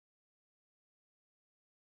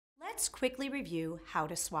Let's quickly review how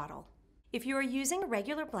to swaddle. If you are using a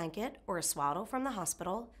regular blanket or a swaddle from the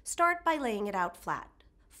hospital, start by laying it out flat.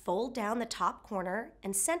 Fold down the top corner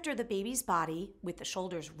and center the baby's body with the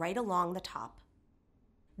shoulders right along the top.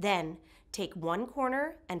 Then, take one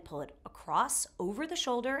corner and pull it across over the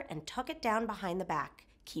shoulder and tuck it down behind the back,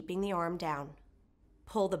 keeping the arm down.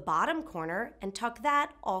 Pull the bottom corner and tuck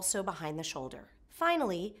that also behind the shoulder.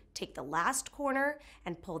 Finally, take the last corner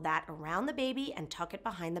and pull that around the baby and tuck it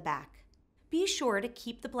behind the back. Be sure to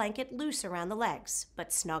keep the blanket loose around the legs,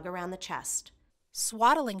 but snug around the chest.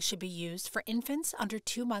 Swaddling should be used for infants under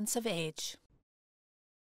 2 months of age.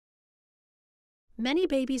 Many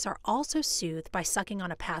babies are also soothed by sucking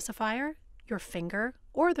on a pacifier, your finger,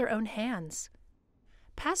 or their own hands.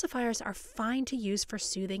 Pacifiers are fine to use for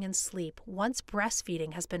soothing and sleep once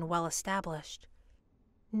breastfeeding has been well established.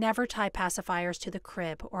 Never tie pacifiers to the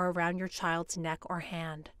crib or around your child's neck or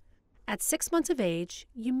hand. At 6 months of age,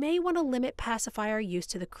 you may want to limit pacifier use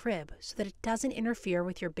to the crib so that it doesn't interfere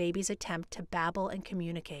with your baby's attempt to babble and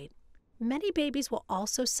communicate. Many babies will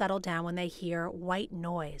also settle down when they hear white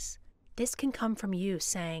noise. This can come from you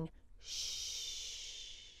saying,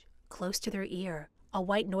 shh, close to their ear, a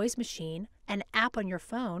white noise machine, an app on your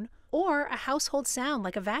phone, or a household sound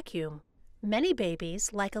like a vacuum. Many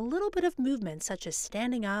babies like a little bit of movement such as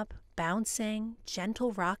standing up, bouncing,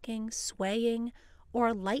 gentle rocking, swaying,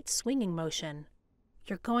 or light swinging motion.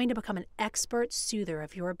 You're going to become an expert soother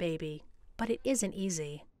of your baby, but it isn't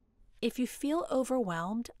easy. If you feel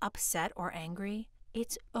overwhelmed, upset, or angry,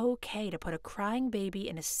 it's okay to put a crying baby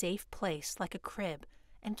in a safe place like a crib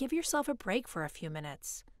and give yourself a break for a few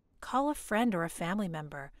minutes. Call a friend or a family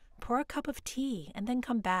member, pour a cup of tea, and then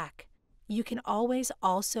come back. You can always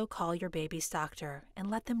also call your baby's doctor and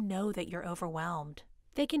let them know that you're overwhelmed.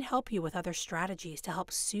 They can help you with other strategies to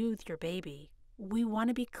help soothe your baby. We want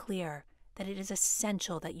to be clear that it is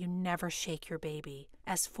essential that you never shake your baby,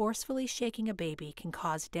 as forcefully shaking a baby can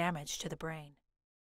cause damage to the brain.